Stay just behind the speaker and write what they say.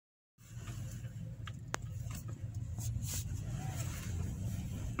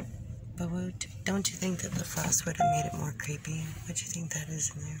But don't you think that the frost would have made it more creepy? What do you think that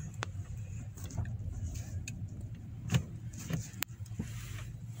is in there?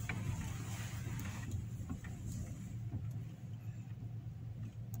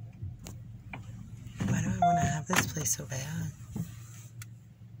 Why do I want to have this place so bad?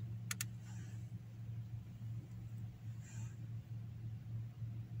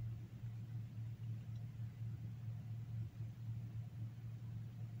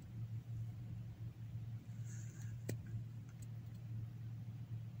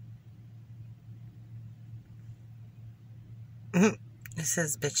 It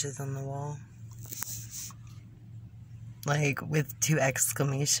says bitches on the wall. Like, with 2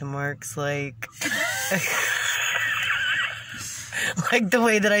 exclamation marks, like... like the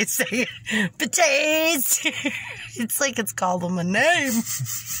way that I say it. Bitches! It's like it's called them a name.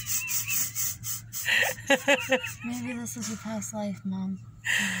 Maybe this is your past life, Mom.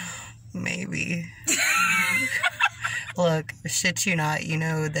 Maybe. Look, shit you not, you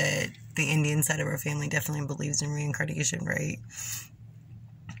know that the Indian side of our family definitely believes in reincarnation, right?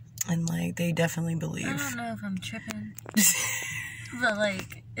 And, like, they definitely believe. I don't know if I'm tripping. But,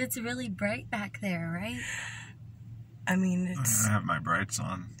 like, it's really bright back there, right? I mean, it's... I have my brights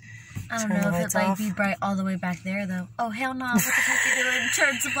on. I don't know if it might be bright all the way back there, though. Oh, hell no. What the fuck are you doing?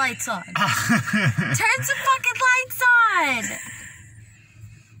 Turn some lights on. Turn some fucking lights on!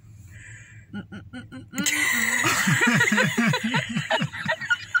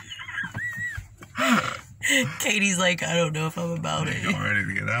 Katie's like, I don't know if I'm about it. Y'all ready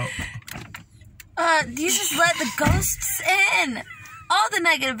to get out? You just let the ghosts in. All the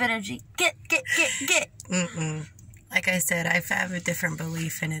negative energy. Get. Like I said, I have a different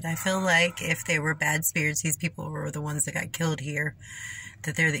belief in it. I feel like if they were bad spirits, these people were the ones that got killed here.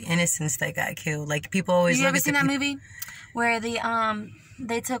 That they're the innocents that got killed. Like, people always You look ever at seen that movie? Where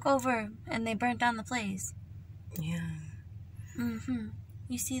they took over and they burnt down the place. Yeah.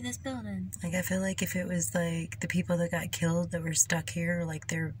 You see this building. Like, I feel like if it was, like, the people that got killed that were stuck here, like,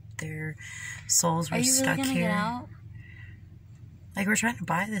 their souls were stuck here. Are you really gonna get out? Like, we're trying to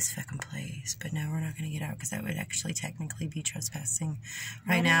buy this fucking place, but no, we're not gonna get out because that would actually technically be trespassing.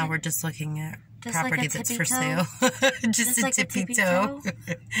 Right now, we're just looking at property that's for sale. Just a tippy toe.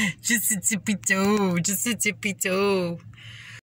 Just a tippy toe. Just a tippy toe.